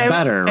seems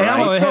better, It right?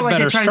 almost it felt had like they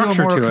better tried to do a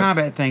structure Mortal to it.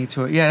 Kombat thing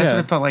to it. Yeah, that's Yeah.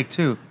 what it felt like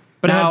too.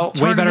 But it Now,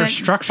 had way better Tournament,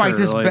 structure. Fight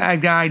this like-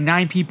 bad guy,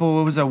 9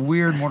 people. It was a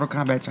weird Mortal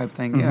Kombat type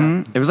thing.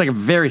 Yeah. It was like a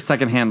very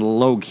secondhand,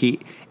 low key.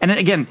 And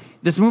again,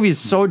 this movie is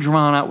so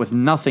drawn out with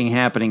nothing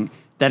happening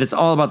that it's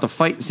all about the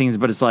fight scenes,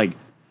 but it's like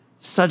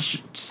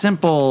such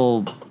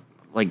simple,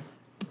 like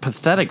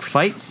pathetic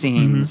fight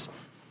scenes.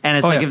 And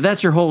it's like, yeah. if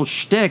that's your whole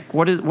shtick,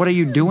 what are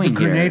you doing The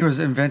grenade here? was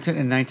invented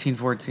in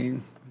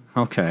 1914.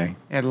 Okay.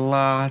 It had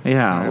lots.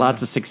 Yeah,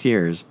 lots of 6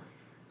 years.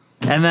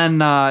 And then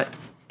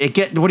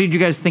what did you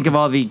guys think of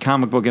all the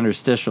comic book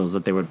interstitials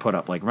that they would put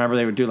up? Like, remember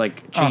they would do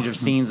like change of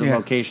scenes and yeah.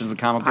 locations with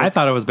comic book? I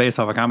thought it was based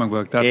off a comic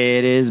book. That's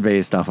It is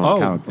based off of a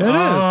comic book. It is.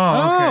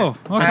 Oh, okay.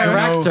 Oh, okay. I don't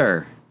know.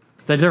 Director.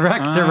 The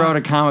director wrote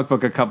a comic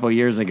book a couple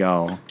years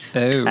ago, Oh.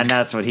 and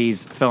that's what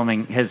he's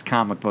filming his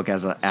comic book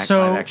as a So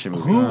live action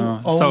movie. who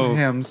so- owed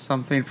him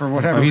something for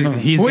whatever?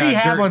 He's Woody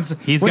got had dirt. one-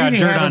 He's Woody got had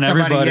dirt one on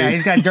somebody. everybody. Yeah,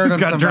 he's got dirt on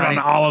He's got dirt somebody.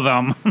 on all of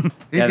them.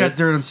 He's Yeah, got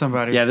dirt on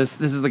somebody. Yeah, this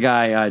is the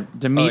guy,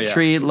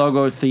 Dimitri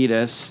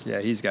Logothetis.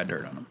 Yeah, he's got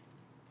dirt on him.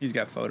 He's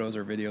got photos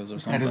or videos or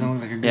That something. doesn't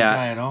look like a good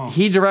guy at Yeah, all.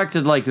 he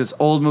directed like this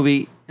old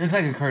movie, He looks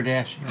like a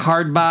Kardashian.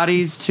 Hard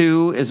Bodies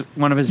 2 is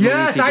one of his movies.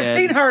 Yes, he I've did.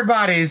 seen Hard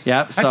Bodies.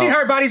 Yep, I've so- seen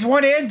Hard Bodies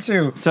 1 and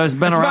 2. So it's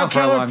been It's around about for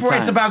a long time.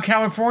 It's about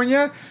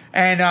California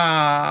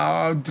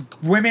and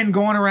women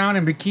going around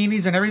in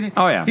bikinis and everything.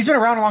 Oh, yeah. He's been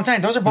around a long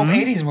time. Those are both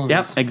 80s movies.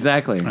 Yep,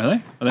 exactly.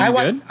 Really? Are they I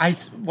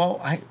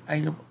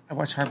good?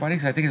 watched Hard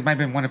Bodies. I think it might have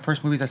been one of the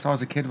first movies I saw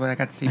as a kid when I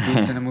got to see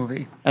boobs in a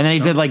movie. And then he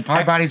did like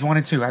Hard Bodies 1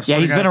 and 2. yeah,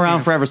 he's been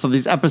around forever. So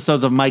these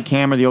episodes of Mike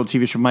Hammer, the old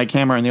TV show Mike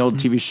Hammer, and the old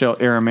TV show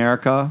Air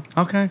America,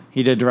 Okay.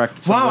 he did direct.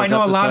 Some Wow, of I those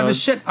know a lot of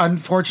his episodes. shit,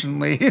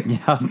 unfortunately.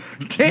 Yeah.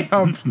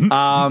 Damn.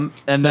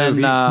 And So then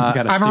you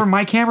got a I remember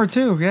Mike Hammer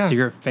too. Yeah.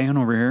 secret fan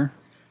over here.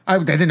 I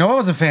didn't know I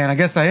was a fan. I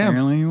guess I am.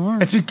 Apparently you are.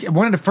 It's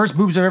one of the first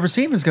boobs I've ever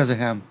seen was because of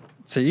him.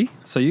 See?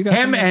 So you got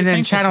Him something to and be then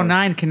thankful Channel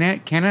for. 9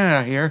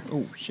 Canada here.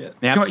 Oh, shit.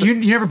 Yeah, Come on, so- you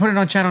never put it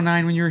on Channel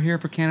 9 when you were here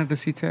for Canada to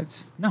see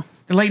tits? No.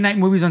 The late night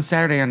movies on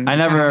Saturday on I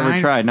never Channel ever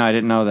 9? tried. No, I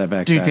didn't know that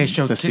back Dude, then. they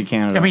showed to see tit-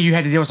 Canada. I mean, you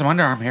had to deal with some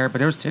underarm hair, but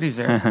there was titties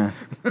there.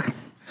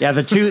 yeah,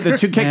 the two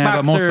kickboxer. Yeah,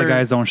 but most of the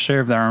guys don't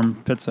shave their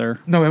armpits there.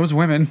 No, it was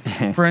women.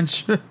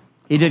 French.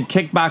 He did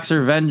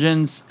Kickboxer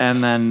Vengeance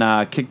and then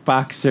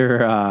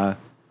Kickboxer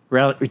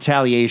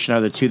Retaliation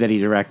are the two that he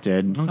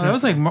directed. Oh, that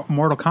was like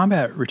Mortal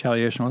Kombat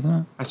Retaliation,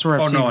 wasn't it? I swear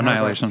I've Oh, seen no, Hard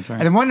Annihilation, Bodies. sorry.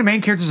 And then one of the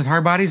main characters in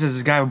Hard Bodies is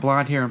this guy with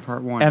blonde hair in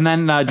part 1. And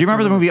then, do you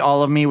remember the movie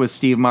All of Me with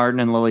Steve Martin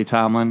and Lily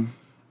Tomlin?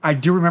 I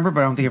do remember,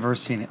 but I don't think I've ever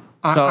seen it.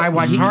 So I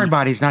watched he- Hard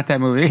Bodies, not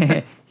that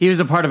movie. He was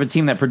a part of a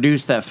team that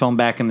produced that film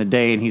back in the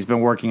day, and he's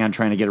been working on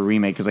trying to get a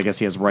remake because I guess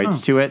he has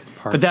rights to it.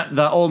 But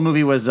the old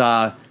movie was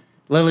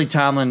Lily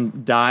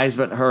Tomlin dies,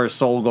 but her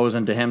soul goes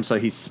into him, so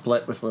he's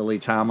split with Lily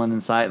Tomlin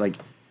inside. Like,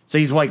 so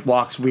he's like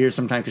walks weird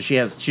sometimes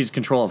because she's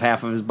control of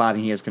half of his body,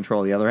 and he has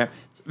control of the other half.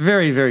 It's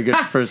very, very good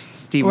for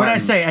Steve What did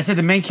Martin. I say? I said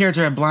the main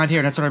character had blonde hair.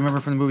 And that's what I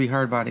remember from the movie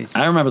Hard Bodies.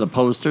 I remember the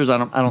posters. I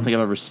don't think I've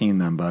ever seen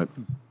them, but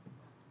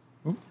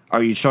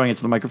are you showing it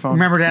to the microphone?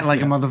 Remember that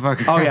like a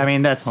motherfucker. Oh yeah, I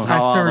mean that's I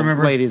how all still the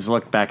remember. ladies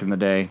looked back in the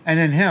day. And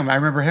then him, I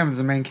remember him as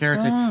the main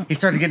character. He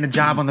started getting a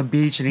job on the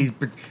beach, and he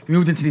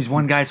moved into these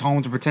one guy's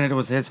home to pretend it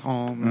was his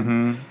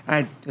home.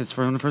 It's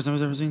from the first time I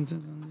was ever seen.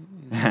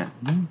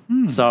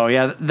 So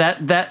yeah,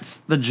 that's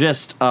the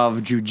gist of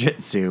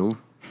jujitsu.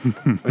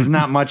 There's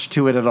not much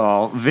to it at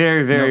all.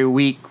 Very, very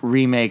weak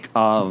remake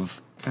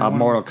of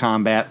Mortal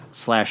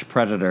Kombat /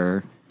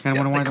 Predator. Kind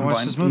of want to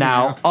watch this movie.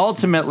 Now,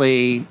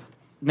 ultimately,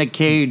 Nick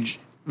Cage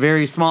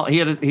very small.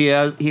 He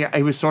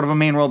was sort of a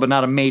main role, but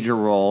not a major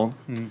role.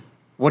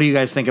 What do you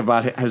guys think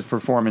about his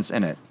performance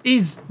in it?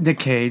 He's Nick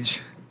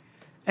Cage,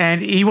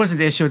 and he wasn't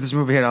the issue with this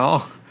movie at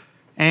all.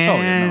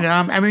 And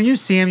I mean, you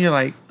see him, you're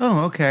like,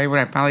 oh, okay. When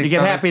I finally You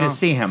get happy to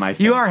see him. I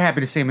think you are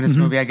happy to see him in this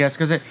movie, I guess,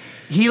 because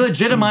he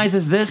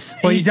legitimizes this.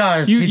 Well, he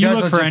does. You He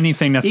does look for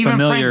anything that's Even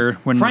familiar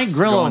when Frank it's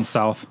Grillo going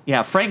south.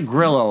 Yeah, Frank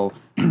Grillo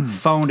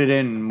phoned it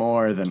in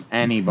more than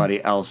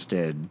anybody else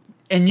did.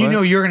 And you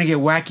know you're gonna get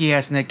wacky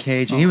ass Nick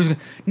Cage, and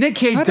Nick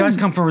Cage does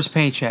come for his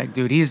paycheck,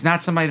 dude. He is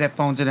not somebody that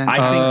phones it in.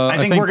 I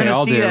think we're they going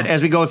all to see do. that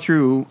as we go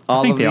through all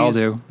I think of they these. all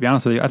do. To be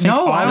honest with you, I think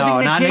no, I don't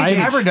think not Nick Cage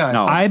Nick ever Cage. does.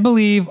 No. I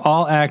believe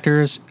all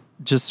actors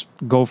just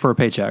go for a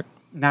paycheck.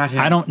 Not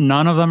him.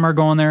 None of them are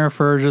going there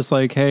for just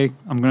like, hey,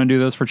 I'm going to do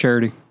this for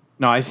charity.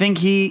 No, I think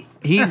he's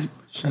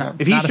Shut up.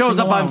 if he Not a shows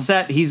up single on one.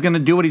 set, he's going to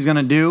do what he's going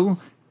to do.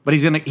 But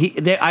he's gonna.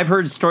 I've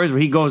heard stories where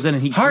he goes in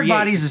and he Hard creates.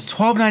 Bodies is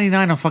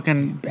 $12.99 on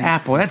fucking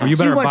Apple. That's You too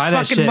better much buy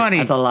that fucking shit. money.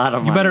 That's a lot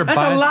of money. You better That's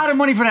buy a lot of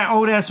money for that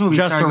old ass movie.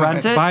 Just Sorry, to go rent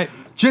ahead. it? Buy,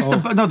 Just to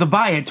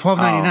buy it,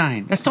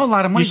 $12.99. That's still a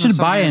lot of money. you should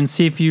for buy it something and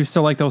see if you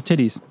still like those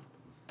titties.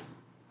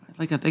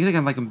 I think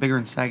I'm like them bigger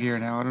and saggier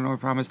now. I don't know what the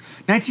problem is.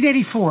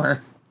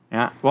 1984.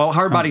 Yeah. Well,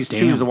 Hard Bodies 2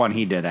 damn. is the one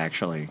he did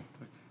actually.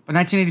 But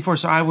 1984.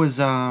 So I was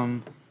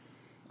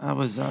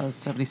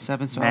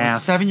 77. So I Math.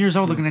 was 7 years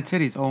old looking at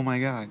titties. Oh my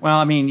god. Well,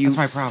 I mean, you That's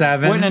my problem.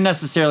 Seven? wouldn't have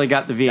necessarily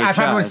got the VHS. I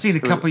probably would have seen a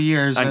couple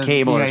years on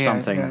cable or yeah,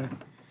 something. yeah.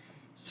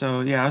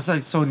 So yeah, I was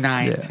like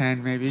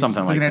 10 maybe.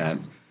 Something like Looking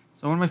that.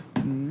 So one of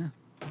my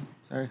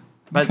sorry.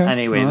 But Okay.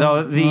 anyway,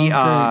 Well,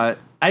 though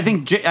I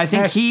think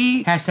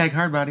he Hashtag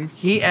hard bodies.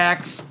 he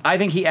acts. I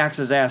think he acts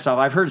his ass off.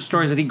 I've heard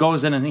stories that he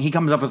goes in and he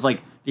comes up with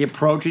like the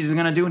approach he's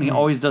going to do, and he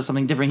always does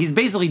something different. He's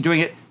basically doing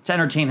it to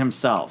entertain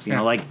himself. You know,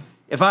 Yeah. like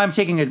if I'm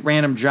taking a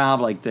random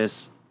job like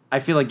this, I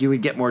feel like you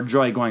would get more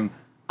joy going,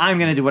 I'm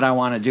going to do what I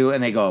want to do,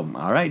 and they go,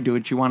 all right, do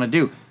what you want to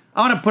do.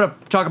 I want to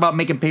talk about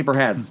making paper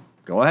hats.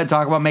 Go ahead,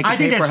 talk about making I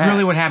think paper that's hats.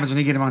 really what happens when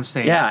you get him on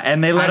stage. Yeah,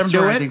 and they let I him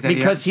swear do I it think that,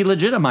 because yeah. he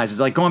legitimizes.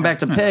 Like going back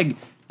to Pig,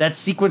 that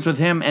sequence with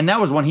him, and that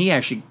was one he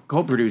actually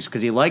co-produced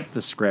because he liked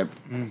the script.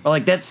 But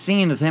like that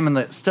scene with him and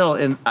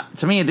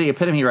to me, the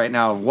epitome right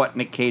now of what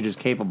Nick Cage is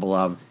capable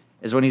of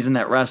is when he's in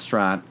that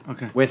restaurant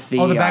with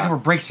the the back where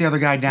breaks the other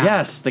guy down.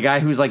 yes, the guy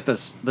who's like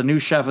the new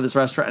chef of this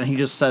restaurant, and he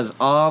just says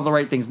all the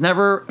right things.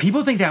 Never.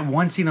 People think that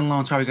one scene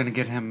alone is probably going to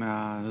get him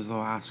his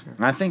little Oscar.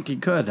 I think he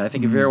could. I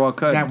think he very well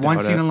could. That one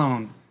doubt scene it.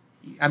 alone.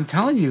 I'm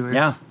telling you,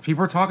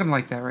 people are talking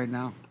like that right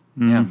now.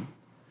 Yeah.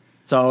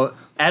 So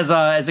as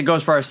it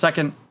goes for our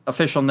second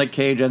official Nick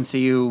Cage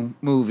MCU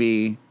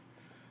movie.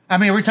 I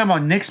mean, are we talking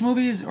about Nick's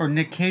movies or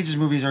Nick Cage's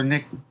movies or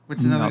Nick?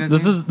 What's another guy's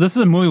This name? is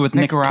a movie with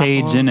Nick Garofalo?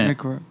 Cage in it.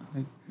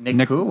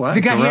 Nick who? What?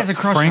 The guy he has a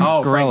crush Frank on.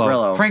 Oh, Frank Grillo.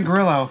 Grillo. Frank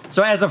Grillo.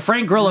 So as a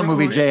Frank Grillo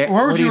movie, Jay,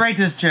 Where would what do you rate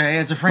this, Jay?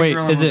 As a Frank Wait,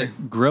 Grillo is movie.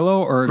 it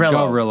Grillo or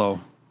Grillo.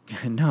 Grillo?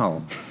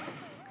 No.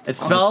 It's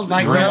spelled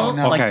like grill, grill,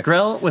 no. like Okay.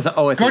 grill with an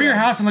O at Go the to your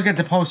end. house and look at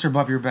the poster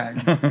above your bed.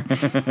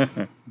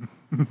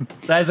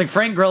 So as a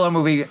Frank Grillo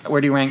movie,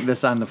 where do you rank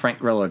this on the Frank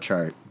Grillo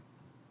chart?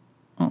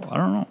 Oh, I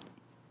don't know.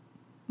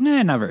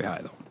 Nah, not very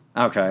high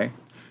though. Okay.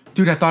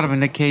 Dude, I thought of a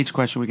Nick Cage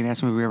question we can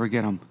ask him if we ever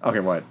get him. Okay,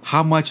 what?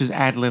 How much is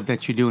ad lib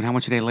that you do and how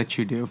much do they let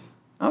you do?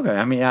 Okay,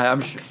 I mean, yeah,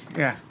 I'm sure.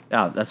 Yeah.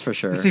 Yeah, that's for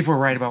sure. Let's see if we're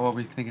right about what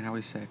we think and how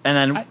we say.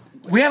 And then,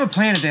 We have a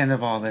plan at the end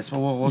of all this, but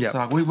we'll Yeah.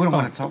 talk. We don't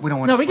want to talk. We don't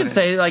want no, we can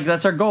say, like,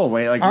 that's our goal.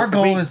 Wait, like, our if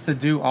goal we- is to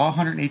do all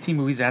 118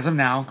 movies as of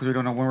now because we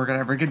don't know when we're going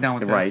to ever get done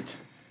with this. Right.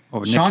 Oh,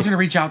 Nick Sean's Cage. going to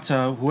reach out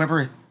to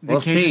whoever Nick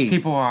We'll Cage's see.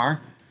 people are,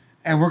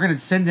 and we're going to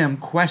send them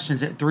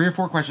questions, 3 or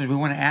 4 questions. We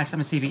want to ask him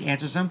and see if he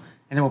answers them,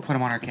 and then we'll put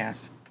them on our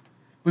cast.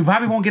 We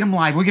probably won't get him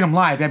live. We'll get him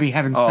live. That'd be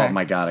heaven Oh, sent.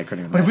 my God, I couldn't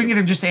even But if we imagine. can get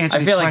him just to answer I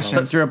these feel like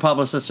questions, through a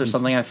publicist or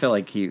something, I feel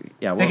like they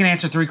can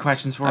answer 3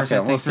 questions for us. Okay, I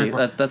think, we'll 3 or see.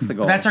 4. That's the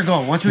goal. That's our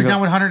goal. Once we're done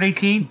with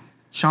 118,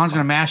 Sean's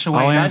going to mash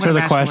away. I'll I'm answer gonna the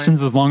mash away.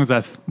 questions as long as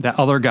that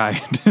other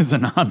guy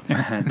isn't on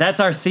there. That's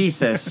our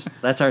thesis.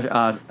 That's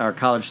our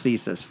college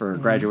thesis for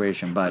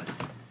graduation. But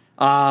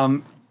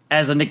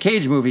as a Nick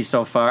Cage movie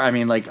so far, I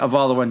mean, like, of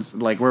all the ones,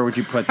 like, where would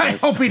you put I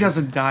this? hope he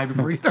doesn't die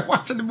before you're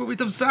watching the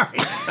movies. I'm sorry.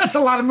 That's a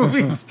lot of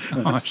movies.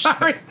 I'm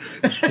sorry.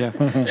 Yeah.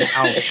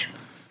 Ouch.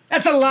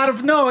 That's a lot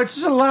of it's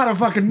just a lot of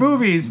fucking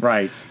movies.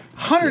 Right.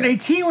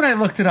 118 when I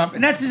looked it up,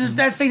 and that's just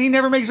that saying he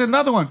never makes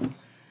another one.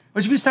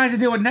 Which if he signs a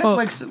deal with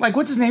Netflix, like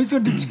what's his name? He's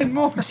going to do 10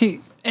 more.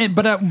 See,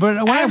 but when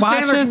I Adam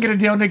watch Sandler this, can get a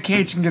deal. Nick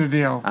Cage can get a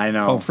deal. I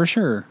know. oh for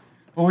sure.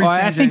 What were you Well,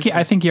 saying,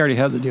 I think he already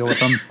has a deal with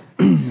them.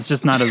 It's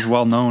just not as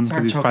well known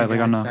because he's probably like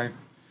on the.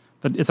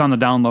 But it's on the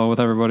down low with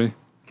everybody.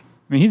 I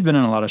mean, he's been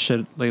in a lot of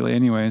shit lately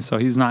anyway, so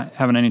he's not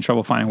having any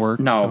trouble finding work.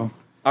 No. so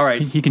All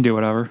right. he can do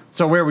whatever.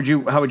 So how would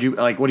you,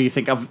 like, what do you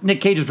think of Nick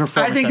Cage's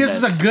performance? I think in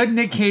this is a good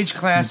Nick Cage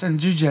class in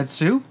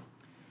jiu-jitsu.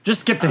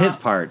 Just skip to his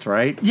part,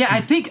 right? Yeah, I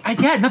think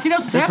nothing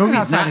else is This happening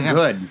movie's outside not of him.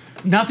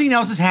 good. Nothing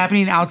else is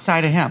happening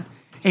outside of him.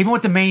 Even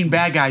with the main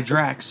bad guy,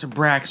 Drax or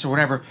Brax or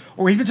whatever,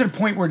 or even to the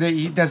point where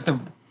he does the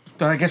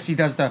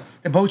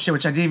boat shit,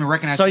 which I didn't even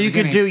recognize. So at the you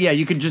could beginning.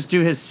 you could just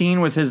do his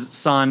scene with his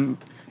son.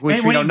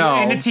 which we don't know.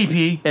 And the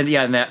TP. And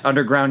and that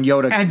underground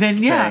Yoda. And then,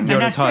 and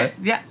Yoda's that's it.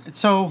 Yeah,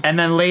 so. And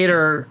then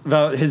later,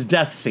 his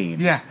death scene.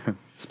 Yeah.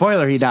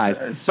 Spoiler, he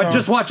dies. So, but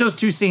just watch those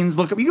two scenes.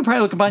 You can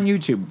probably look up on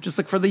YouTube. Just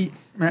look for you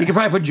can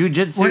probably put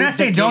jujitsu. We're not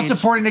saying don't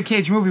support a Nick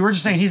Cage movie. We're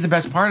just saying he's the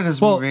best part of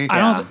this movie. I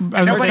don't.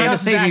 We're trying to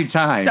save you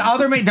time.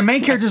 The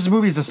main character of the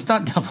movie is a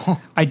stunt double.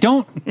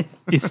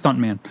 He's stunt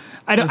man.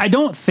 I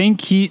don't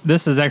think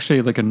this is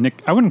actually like a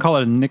Nick. I wouldn't call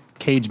it a Nick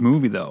Cage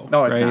movie though.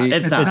 No, it's not.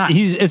 It's not.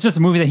 It's just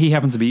a movie that he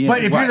happens to be in.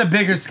 But if you're the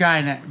biggest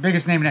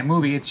name in that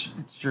movie, it's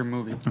your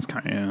movie. That's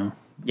kind of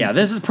Yeah,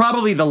 this is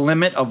probably the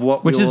limit of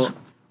what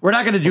we're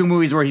not going to do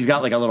movies where he's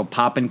got like a little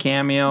pop-in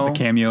cameo. The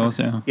cameos,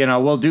 yeah.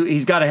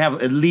 He's got to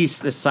have at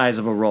least this size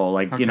of a role.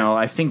 Like,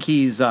 I think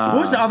he's... what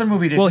was the other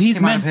movie that he's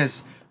came out of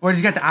his... Where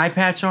he's got the eye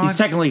patch on? He's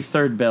technically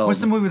third build. What's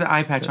the movie with the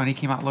eye patch on? He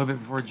came out a little bit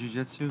before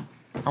Jiu-Jitsu.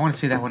 I want to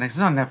see that one next.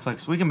 It's on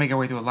Netflix. We can make our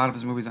way through a lot of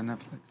his movies on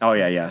Netflix. Oh,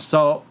 yeah.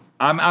 So,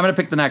 I'm going to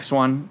pick the next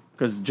one,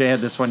 because Jay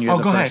had this one, you had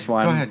the first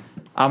one. Go ahead.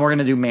 We're going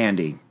to do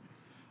Mandy.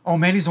 Oh,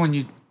 Mandy's the one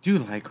you do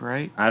like,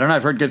 right? I don't know.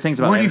 I've heard good things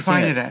about it. Where do you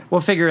find it at?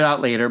 We'll figure it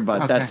out later,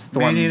 but that's the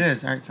one. Mandy it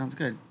is. All right, sounds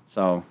good.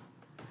 So,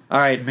 all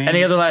right. Mandy.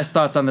 Any other last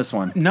thoughts on this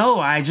one? No,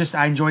 I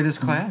enjoyed this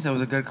class. It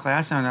was a good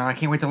class, and I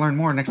can't wait to learn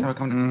more next time I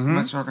come to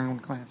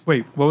class.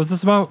 Wait, what was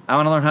this about? I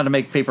want to learn how to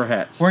make paper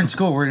hats. We're in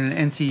school. We're in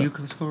an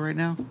NCU school right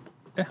now.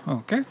 Yeah,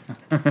 okay.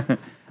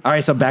 All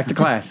right, so back to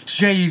class.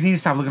 Jay, you need to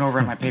stop looking over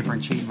at my paper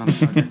and cheating,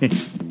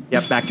 motherfucker.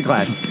 Yep, back to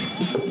class.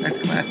 Back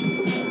to class.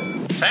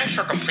 Thanks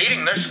for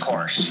completing this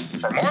course.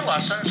 For more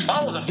lessons,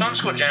 follow the Film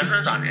School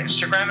Janitors on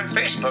Instagram and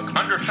Facebook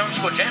under Film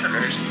School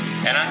Janitors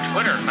and on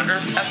Twitter under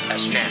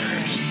FS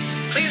Janitors.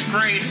 Please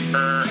rate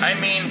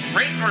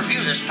and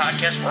review this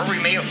podcast wherever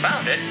you may have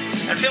found it,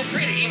 and feel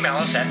free to email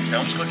us at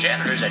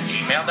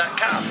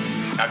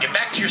filmschooljanitors@gmail.com. Now get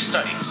back to your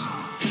studies.